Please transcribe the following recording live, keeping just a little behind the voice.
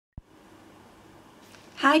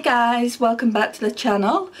Hi guys, welcome back to the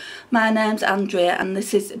channel. My name's Andrea and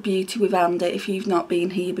this is Beauty with Andy. If you've not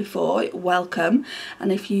been here before, welcome,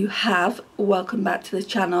 and if you have, welcome back to the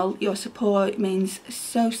channel. Your support means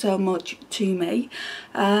so much to me.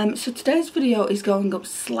 So today's video is going up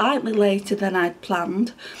slightly later than I'd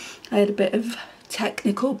planned. I had a bit of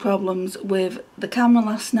technical problems with the camera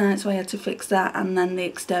last night, so I had to fix that, and then the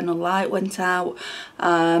external light went out.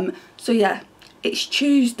 So yeah, it's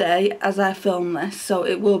Tuesday as I film this, so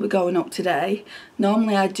it will be going up today.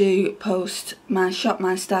 Normally I do post my Shop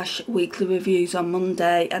My Stash weekly reviews on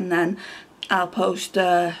Monday, and then I'll post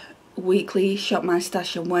a weekly Shop My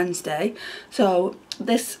Stash on Wednesday. So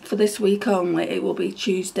for this week only, it will be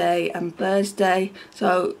Tuesday and Thursday.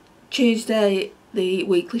 So Tuesday the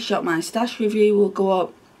weekly Shop My Stash review will go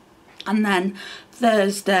up, and then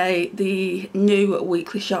Thursday the new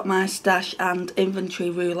weekly Shop My Stash and inventory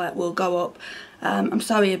roulette will go up. I'm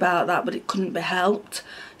sorry about that, but it couldn't be helped.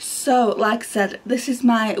 So like I said, this is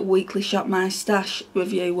my weekly Shop My Stash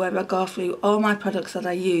review where I go through all my products that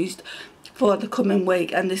I used for the coming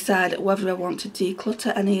week and decide whether I want to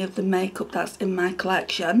declutter any of the makeup that's in my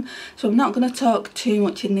collection. So I'm not going to talk too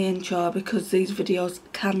much in the intro because these videos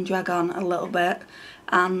can drag on a little bit,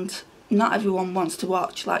 and not everyone wants to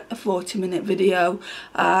watch like a 40-minute video.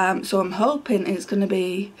 So I'm hoping it's going to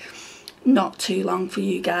be not too long for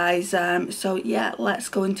you guys. So yeah, let's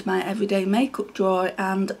go into my everyday makeup drawer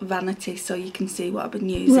and vanity so you can see what I've been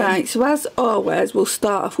using. Right, so as always we'll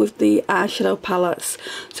start off with the eyeshadow palettes.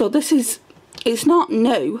 So this is, it's not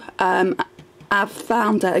new. I've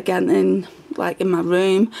found it again in my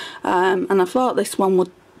room, and I thought this one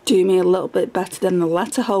would do me a little bit better than the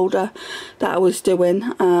letter holder that I was doing.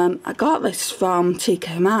 I got this from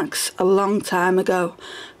TK Maxx a long time ago.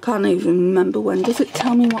 Can't even remember when. Does it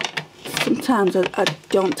tell me what? Sometimes I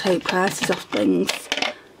don't take prices off things.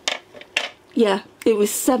 Yeah, it was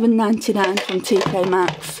 $7.99 from TK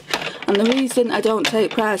Maxx, and the reason I don't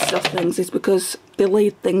take prices off things is because they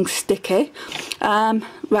leave things sticky.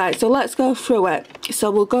 Right, so let's go through it.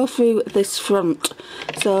 So we'll go through this front.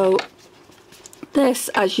 So this,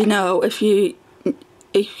 as you know, if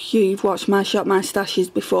you've watched my Shop My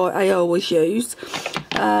Stashes before, I always use.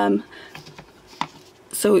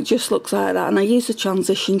 So it just looks like that, and I use the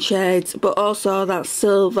transition shades, but also that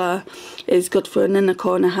silver is good for an inner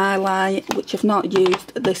corner highlight, which I've not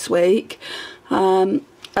used this week.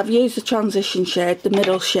 I've used the transition shade, the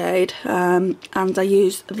middle shade, and I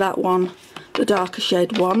used that one, the darker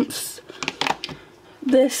shade, once.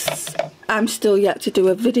 This, I'm still yet to do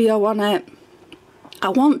a video on it. I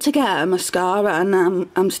want to get a mascara, and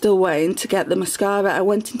I'm still waiting to get the mascara. I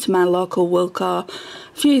went into my local Wilko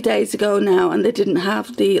a few days ago now, and they didn't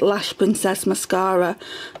have the Lash Princess mascara,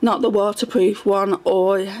 not the waterproof one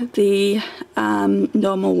or the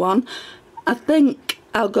normal one. I think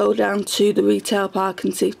I'll go down to the retail park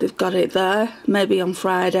and see if they've got it there, maybe on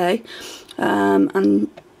Friday, and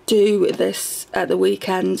do this at the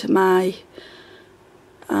weekend, my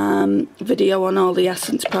video on all the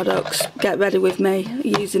Essence products. Get ready with me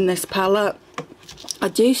using this palette. I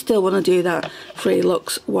do still want to do that 3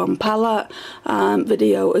 looks 1 palette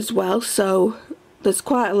video as well, so there's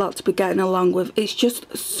quite a lot to be getting along with. It's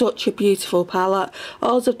just such a beautiful palette.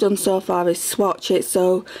 All I've done so far is swatch it,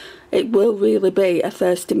 so it will really be a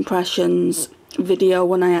first impressions video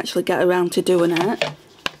when I actually get around to doing it.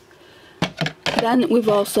 Then we've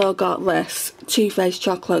also got this Too Faced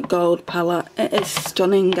Chocolate Gold palette. It is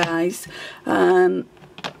stunning, guys.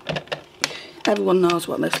 Everyone knows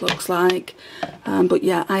what this looks like. But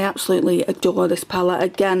yeah, I absolutely adore this palette.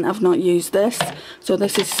 Again, I've not used this, so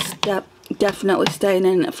this is definitely staying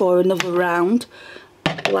in for another round,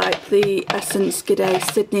 like the Essence G'day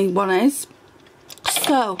Sydney one is.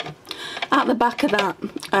 So, at the back of that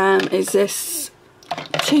is this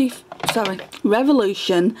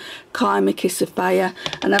Revolution Climate Kiss of Fire,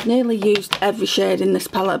 and I've nearly used every shade in this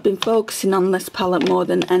palette. I've been focusing on this palette more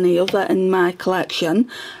than any other in my collection.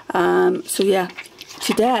 So yeah,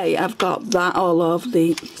 today I've got that all over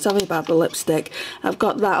the, sorry about the lipstick, I've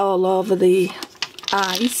got that all over the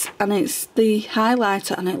eyes, and it's the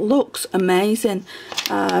highlighter, and it looks amazing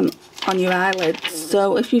on your eyelids.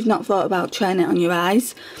 So if you've not thought about trying it on your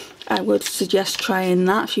eyes, I would suggest trying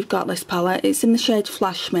that if you've got this palette. It's in the shade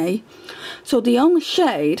Flash Me. So the only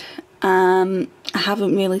shade I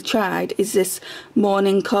haven't really tried is this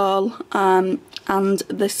Morning Call, and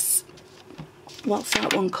this, what's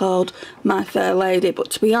that one called, My Fair Lady. But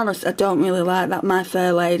to be honest, I don't really like that My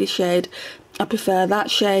Fair Lady shade. I prefer that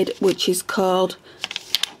shade, which is called,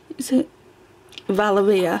 is it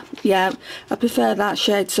Valeria? Yeah, I prefer that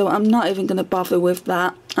shade, so I'm not even going to bother with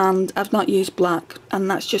that. and I've not used black, and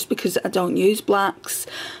that's just because I don't use blacks.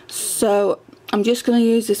 So I'm just going to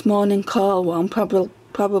use this Morning Call one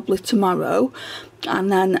probably tomorrow,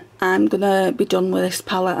 and then I'm going to be done with this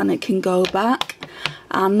palette and it can go back,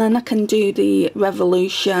 and then I can do the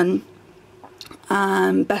Revolution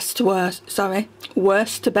worst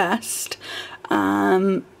to best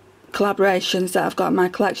collaborations that I've got in my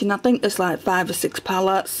collection. I think there's like 5 or 6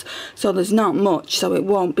 palettes, so there's not much, so it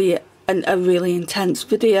won't be a really intense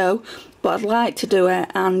video, but I'd like to do it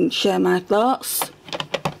and share my thoughts.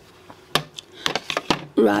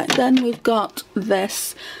 Right, then we've got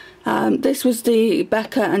this. This was the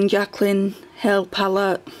Becca and Jaclyn Hill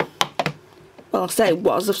palette. Well, I say it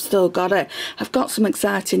was, I've still got it. I've got some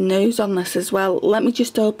exciting news on this as well. Let me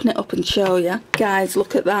just open it up and show you. Guys,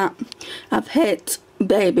 look at that. I've hit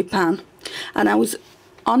Baby Pan. And I was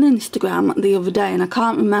on Instagram the other day, and I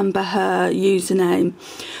can't remember her username,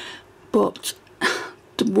 but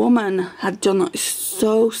the woman had done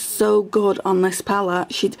so good on this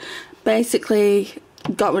palette. She'd basically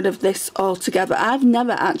got rid of this altogether. I've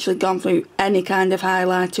never actually gone through any kind of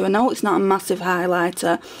highlighter. I know it's not a massive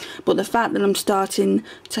highlighter, but the fact that I'm starting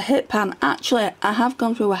to hit pan, actually I have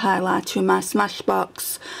gone through a highlighter in my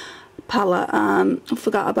Smashbox palette. I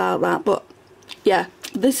forgot about that, but yeah,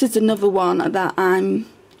 this is another one that I'm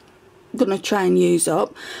gonna try and use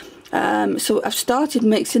up. So I've started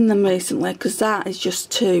mixing them recently because that is just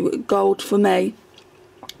too gold for me,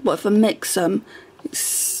 but if I mix them,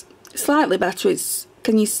 it's slightly better.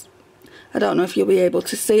 I don't know if you'll be able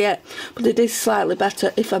to see it, but it is slightly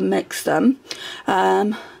better if I mix them.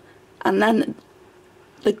 And then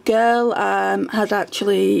the girl had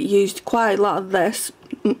actually used quite a lot of this.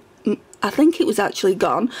 I think it was actually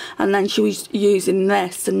gone, and then she was using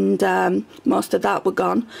this, and most of that were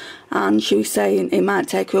gone, and she was saying it might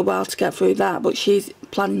take her a while to get through that, but she's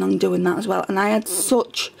planning on doing that as well. And I had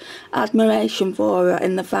such admiration for her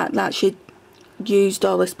in the fact that she'd used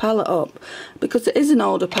all this palette up, because it is an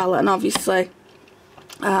older palette, and obviously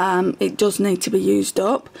it does need to be used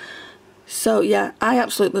up. So yeah, I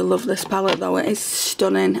absolutely love this palette though. It is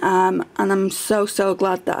stunning, and I'm so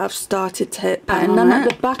glad that I've started to hit pan. And then at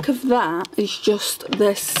the back of that is just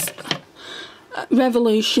this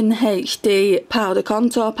Revolution HD powder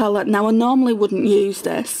contour palette. Now I normally wouldn't use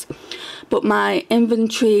this, but my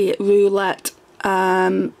inventory roulette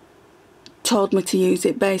told me to use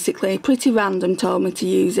it. Basically Pretty Random told me to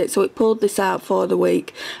use it, so it pulled this out for the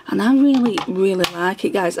week, and I really like it,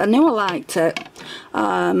 guys. I knew I liked it,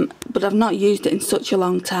 but I've not used it in such a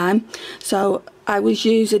long time. So I was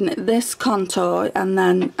using this contour, and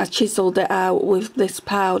then I chiseled it out with this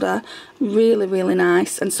powder. Really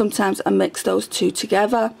nice, and sometimes I mix those two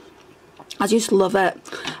together. I just love it,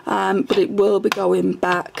 but it will be going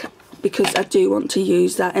back because I do want to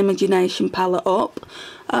use that Imagination palette up.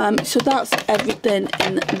 So that's everything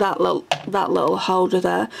in that little holder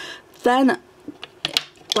there. Then,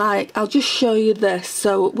 like, I'll just show you this.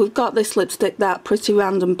 So we've got this lipstick that Pretty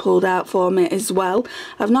Random pulled out for me as well.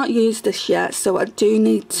 I've not used this yet, so I do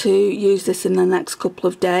need to use this in the next couple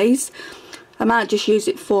of days. I might just use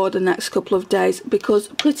it for the next couple of days, because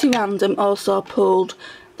Pretty Random also pulled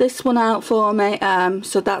this one out for me.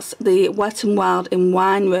 So that's the Wet n Wild in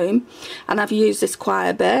Wine Room, and I've used this quite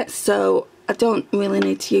a bit, so I don't really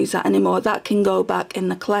need to use that anymore. That can go back in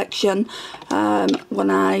the collection when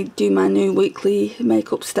I do my new weekly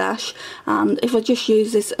makeup stash. And if I just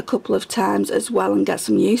use this a couple of times as well and get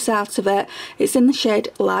some use out of it, it's in the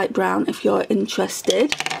shade Light Brown if you're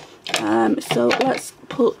interested. So let's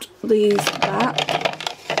put these back.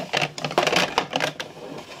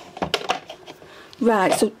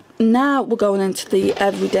 Right, so now we're going into the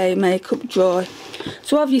everyday makeup drawer.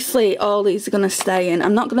 So obviously all these are going to stay in.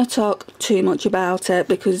 I'm not going to talk too much about it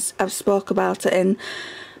because I've spoke about it in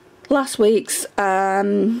last week's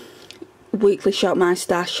weekly Shop My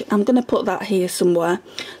Stash. I'm going to put that here somewhere.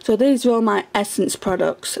 So these are all my Essence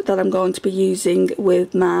products that I'm going to be using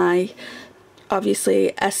with my,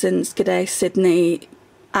 obviously, Essence G'day Sydney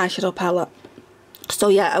eyeshadow palette. So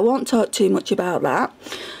yeah, I won't talk too much about that.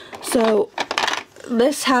 So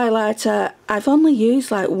this highlighter I've only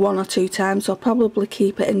used like 1 or 2 times, so I'll probably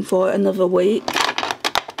keep it in for another week.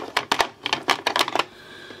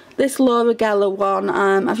 This Laura Geller one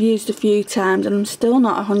I've used a few times and I'm still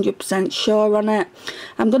not 100% sure on it.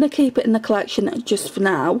 I'm going to keep it in the collection just for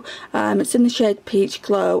now. It's in the shade Peach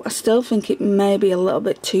Glow. I still think it may be a little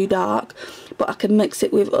bit too dark, but I can mix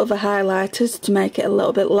it with other highlighters to make it a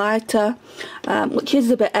little bit lighter, which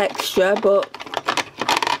is a bit extra, but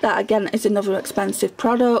that again is another expensive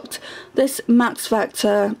product. This Max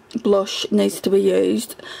Factor blush needs to be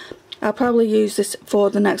used. I'll probably use this for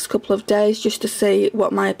the next couple of days just to see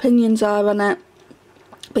what my opinions are on it,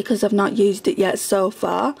 because I've not used it yet so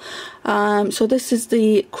far. So this is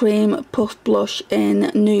the Cream Puff Blush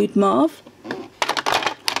in Nude Mauve.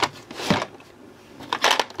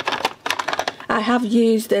 I have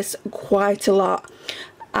used this quite a lot.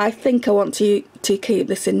 I think I want to keep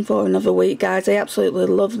this in for another week, guys. I absolutely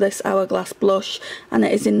love this Hourglass blush, and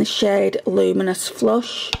it is in the shade Luminous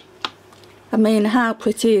Flush. I mean, how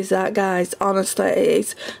pretty is that, guys? Honestly, it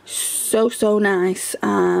is so nice.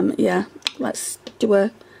 Yeah, let's do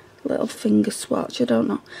a little finger swatch. I don't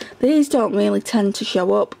know, these don't really tend to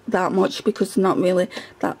show up that much because they're not really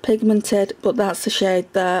that pigmented, but that's the shade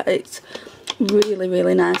there. It's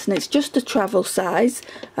really nice, and it's just a travel size,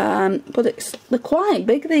 but they're quite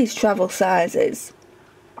big, these travel sizes.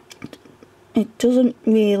 It doesn't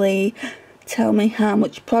really tell me how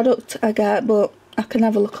much product I get, but I can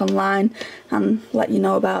have a look online and let you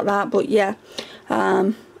know about that. But yeah,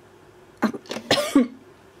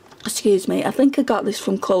 excuse me, I think I got this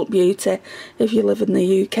from Cult Beauty. If you live in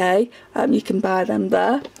the UK, you can buy them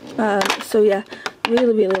there. So yeah,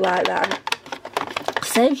 really like that.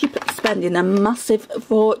 Saves you spending a massive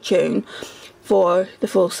fortune for the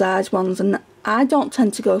full size ones, and I don't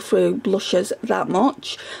tend to go through blushes that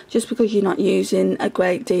much just because you're not using a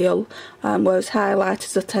great deal, whereas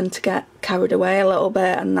highlighters I tend to get carried away a little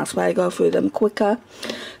bit, and that's why I go through them quicker.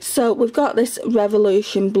 So we've got this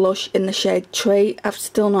Revolution blush in the shade Tree. I've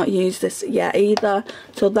still not used this yet either,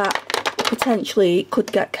 so that potentially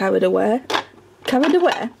could get carried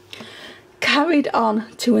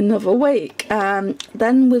on to another week.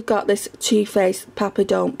 Then we've got this Too Faced Papa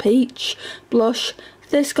Don't Peach blush.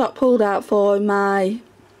 This got pulled out for my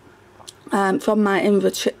from my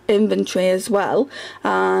inventory as well,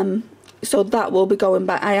 so that will be going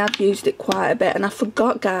back. I have used it quite a bit, and I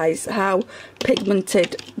forgot, guys, how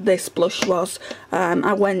pigmented this blush was.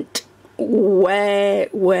 I went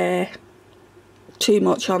way too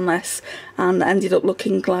much on this and ended up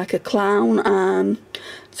looking like a clown.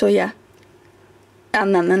 So yeah,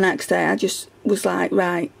 and then the next day I just was like,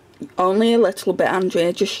 right, only a little bit,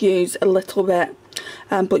 Andrea, just use a little bit.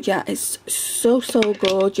 But yeah, it's so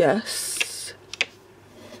gorgeous.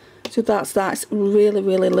 So that's that. It's really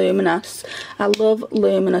luminous. I love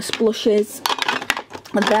luminous blushes.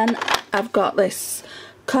 And then I've got this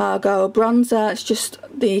Cargo bronzer. It's just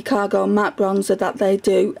the Cargo matte bronzer that they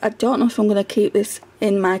do. I don't know if I'm going to keep this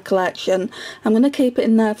in my collection. I'm going to keep it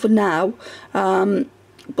in there for now.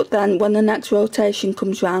 But then when the next rotation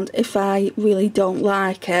comes round, if I really don't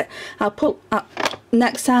like it, I'll put...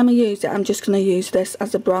 next time I use it, I'm just going to use this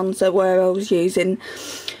as a bronzer, where I was using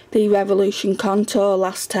the Revolution Contour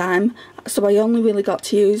last time. So I only really got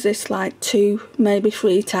to use this like 2, maybe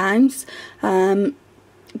 3 times.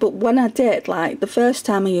 But when I did, like the first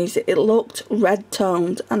time I used it, it looked red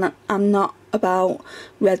toned, and I'm not about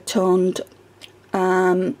red toned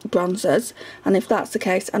bronzers. And if that's the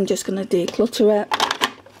case, I'm just going to declutter it.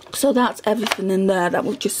 So that's everything in there that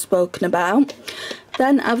we've just spoken about.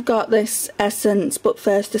 Then I've got this Essence But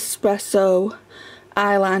First Espresso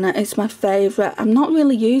eyeliner. It's my favourite. I'm not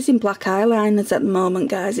really using black eyeliners at the moment,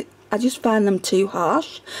 guys. I just find them too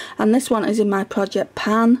harsh. And this one is in my Project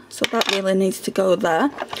Pan, so that really needs to go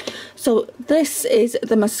there. So this is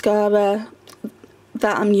the mascara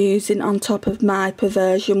that I'm using on top of my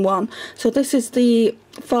Perversion one. So this is the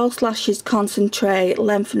False Lashes Concentrate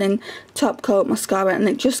Lengthening Top Coat Mascara, and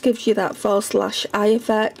it just gives you that false lash eye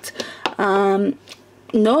effect.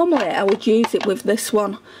 Normally I would use it with this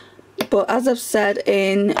one, but as I've said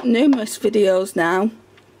in numerous videos now,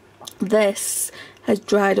 this has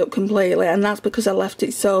dried up completely, and that's because I left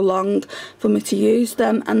it so long for me to use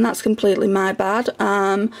them, and that's completely my bad.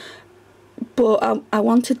 But I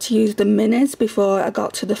wanted to use the minis before I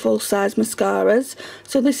got to the full size mascaras.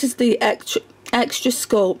 So this is the Extra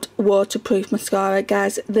Sculpt Waterproof Mascara,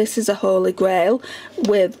 guys. This is a holy grail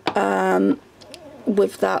with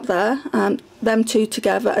that there. Them two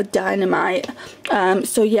together are dynamite.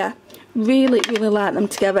 So yeah, really like them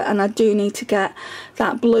together. And I do need to get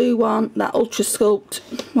that blue one, that Ultra Sculpt,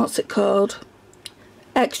 what's it called?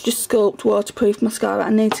 Extra Sculpt Waterproof Mascara. I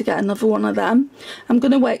need to get another one of them. I'm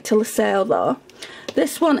going to wait till the sale though.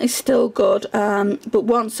 This one is still good, but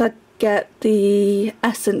once I get the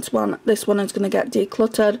Essence one, this one is going to get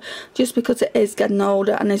decluttered, just because it is getting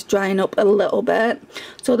older and is drying up a little bit.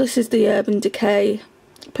 So this is the Urban Decay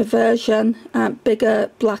Perversion,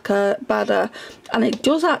 bigger, blacker, badder, and it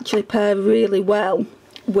does actually pair really well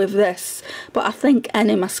with this, but I think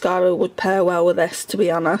any mascara would pair well with this, to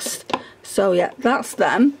be honest. So yeah, that's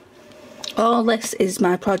them. All this is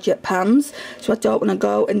my project pans, so I don't want to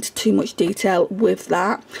go into too much detail with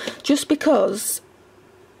that, just because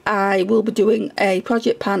I will be doing a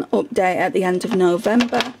project pan update at the end of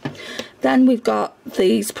November. Then we've got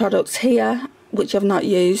these products here which I've not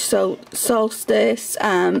used, so Solstice,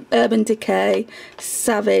 Urban Decay,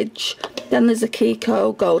 Savage. Then there's a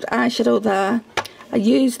Kiko Gold eyeshadow there. I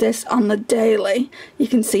use this on the daily. You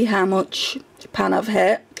can see how much pan I've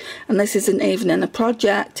hit, and this isn't even in a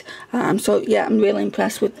project, so yeah, I'm really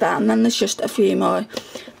impressed with that. And then there's just a few more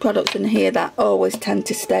products in here that always tend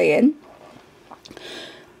to stay in.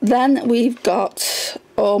 Then we've got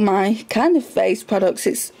all my kind of face products.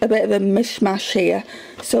 It's a bit of a mishmash here.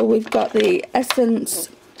 So we've got the Essence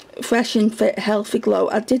Fresh and Fit Healthy Glow.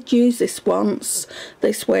 I did use this once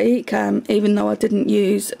this week, even though I didn't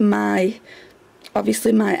use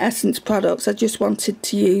obviously my Essence products. I just wanted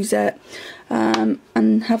to use it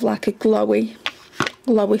and have like a glowy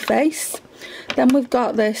face. Then we've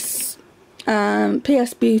got this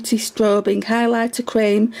PS Beauty Strobing Highlighter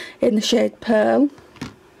Cream in the shade Pearl.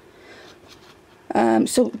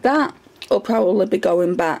 So that will probably be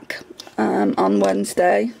going back on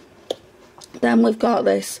Wednesday. Then we've got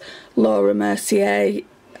this Laura Mercier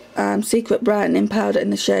Secret Brightening Powder in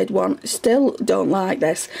the shade 1. Still don't like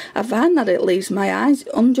this. I find that it leaves my eyes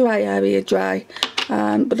under eye area dry,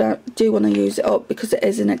 but I do want to use it up because it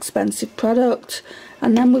is an expensive product.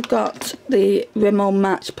 And then we've got the Rimmel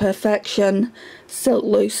Match Perfection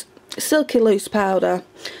Silky Loose Powder.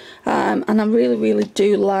 And I really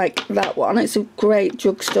do like that one. It's a great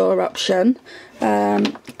drugstore option.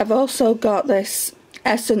 I've also got this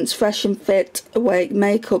Essence Fresh and Fit Awake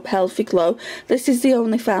Makeup Healthy Glow. This is the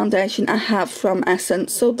only foundation I have from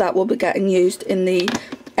Essence, so that will be getting used in the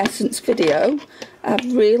Essence video.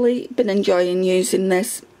 I've really been enjoying using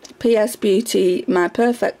this PS Beauty My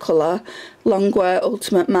Perfect Colour Longwear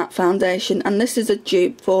Ultimate Matte Foundation, and this is a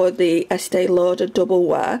dupe for the Estee Lauder Double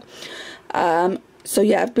Wear. So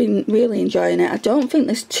yeah, I've been really enjoying it. I don't think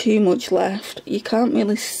there's too much left. You can't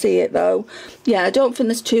really see it though. Yeah, I don't think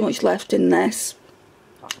there's too much left in this.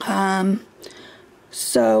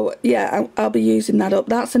 So yeah, I'll be using that up.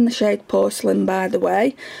 That's in the shade Porcelain, by the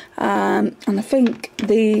way. And I think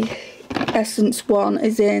the Essence one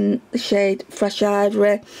is in the shade Fresh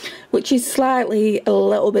Ivory, which is slightly a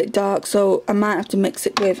little bit dark, so I might have to mix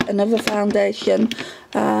it with another foundation.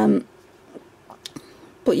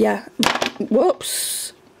 But yeah,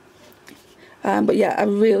 whoops. But yeah, I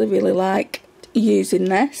really like using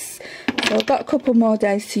this. So I've got a couple more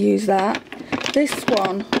days to use that. This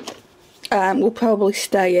one will probably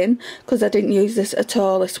stay in because I didn't use this at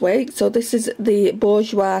all this week. So this is the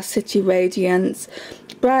Bourjois City Radiance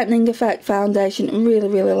Brightening Effect Foundation.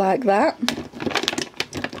 Really like that.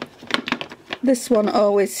 This one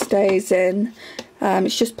always stays in.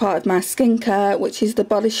 It's just part of my skincare, which is the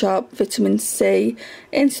Body Shop Vitamin C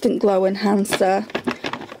Instant Glow Enhancer,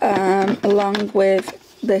 along with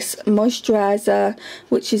this moisturiser,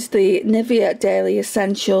 which is the Nivea Daily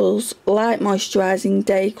Essentials Light Moisturising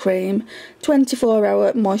Day Cream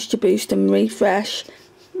 24-hour moisture boost and refresh.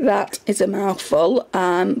 That is a mouthful,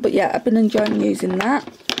 but yeah, I've been enjoying using that.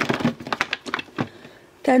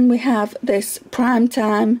 Then we have this Prime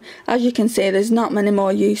Time. As you can see, there's not many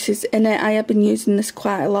more uses in it. I have been using this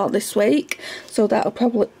quite a lot this week, so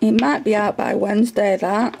it might be out by Wednesday,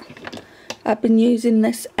 that. I've been using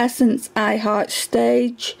this Essence I Heart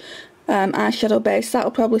Stage eyeshadow base.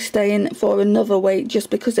 That'll probably stay in for another week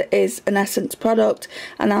just because it is an Essence product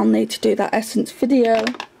and I'll need to do that Essence video.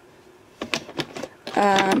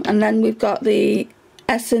 And then we've got the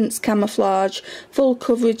Essence Camouflage Full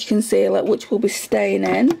Coverage Concealer, which will be staying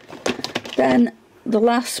in. Then the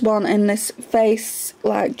last one in this face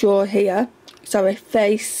drawer here,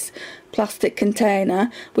 face plastic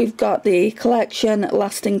container, we've got the Collection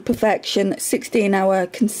Lasting Perfection 16-hour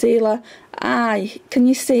concealer. Can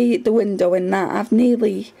you see the window in that? I've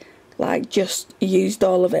nearly just used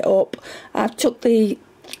all of it up. I took the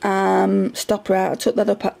stopper out. I took that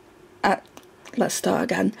up at let's start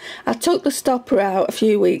again. I took the stopper out a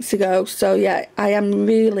few weeks ago, so yeah, I am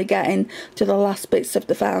really getting to the last bits of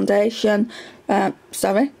the foundation.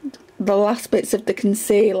 The last bits of the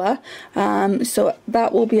concealer, so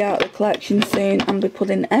that will be out of the collection soon and be put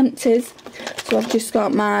in empties. So I've just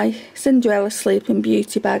got my Cinderella Sleeping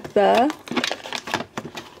Beauty bag there,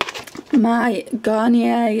 my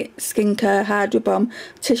Garnier Skincare Hydro Bomb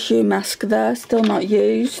tissue mask there, still not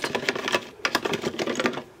used,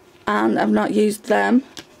 and I've not used them.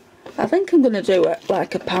 I think I'm going to do it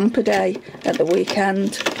like a pamper day at the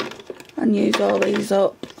weekend and use all these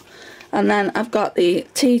up. And then I've got the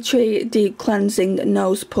Tea Tree Deep Cleansing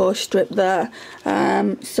Nose Pore Strip there.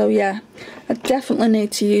 So yeah, I definitely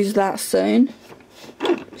need to use that soon.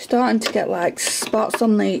 Starting to get like spots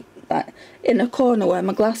on the inner corner where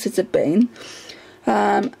my glasses have been.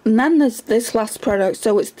 And then there's this last product,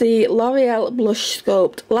 so it's the L'Oreal Blush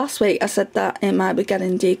Sculpt. Last week I said that it might be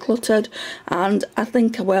getting decluttered, and I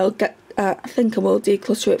think I will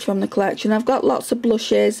declutter it from the collection. I've got lots of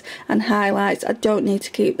blushes and highlights. I don't need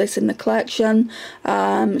to keep this in the collection.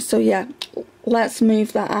 So yeah, let's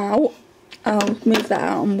move that out. I'll move that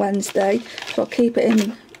out on Wednesday, so I'll keep it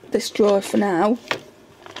in this drawer for now.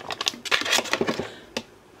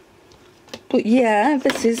 But yeah,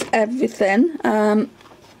 this is everything.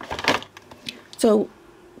 So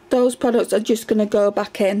those products are just going to go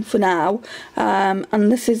back in for now.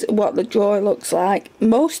 And this is what the drawer looks like.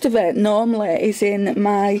 Most of it normally is in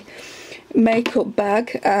my makeup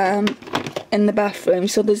bag in the bathroom.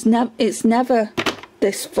 So it's never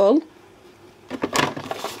this full.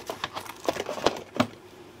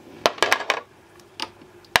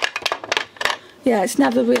 Yeah, it's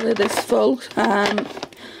never really this full.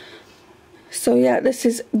 So yeah, this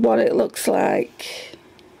is what it looks like.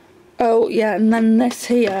 Oh yeah, and then this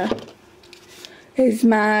here is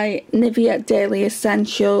my Nivea Daily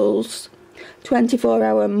Essentials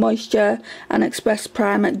 24-hour moisture and express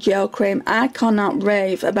primer gel cream. I cannot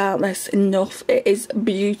rave about this enough. It is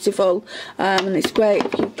beautiful, and it's great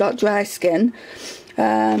if you've got dry skin,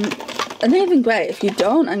 and even great if you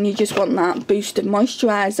don't and you just want that boost of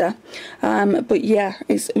moisturiser. But yeah,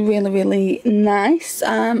 it's really nice.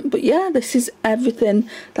 But yeah, this is everything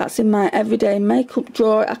that's in my everyday makeup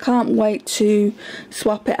drawer. I can't wait to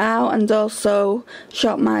swap it out and also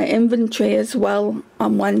shop my inventory as well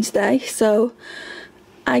on Wednesday. So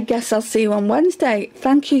I guess I'll see you on Wednesday.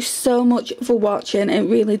 Thank you so much for watching. It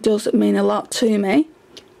really does mean a lot to me.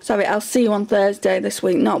 Sorry, I'll see you on Thursday this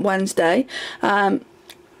week, not Wednesday.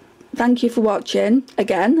 Thank you for watching.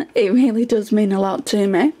 Again, it really does mean a lot to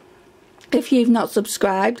me. If you've not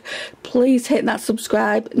subscribed, please hit that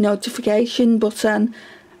subscribe notification button.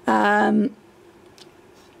 It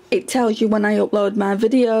tells you when I upload my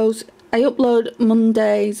videos. I upload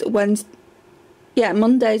Mondays,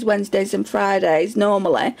 Wednesdays and Fridays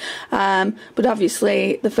normally. But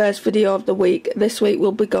obviously the first video of the week this week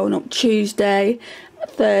will be going up Tuesday,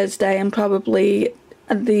 Thursday, and probably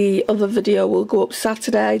the other video will go up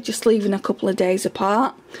Saturday, just leaving a couple of days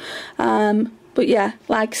apart. But yeah,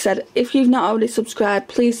 like I said, if you've not already subscribed,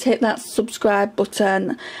 please hit that subscribe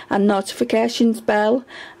button and notifications bell,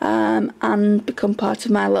 and become part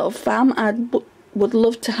of my little fam. I would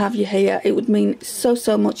love to have you here. It would mean so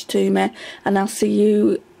much to me, and I'll see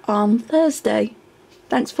you on Thursday.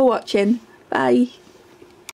 Thanks for watching. Bye.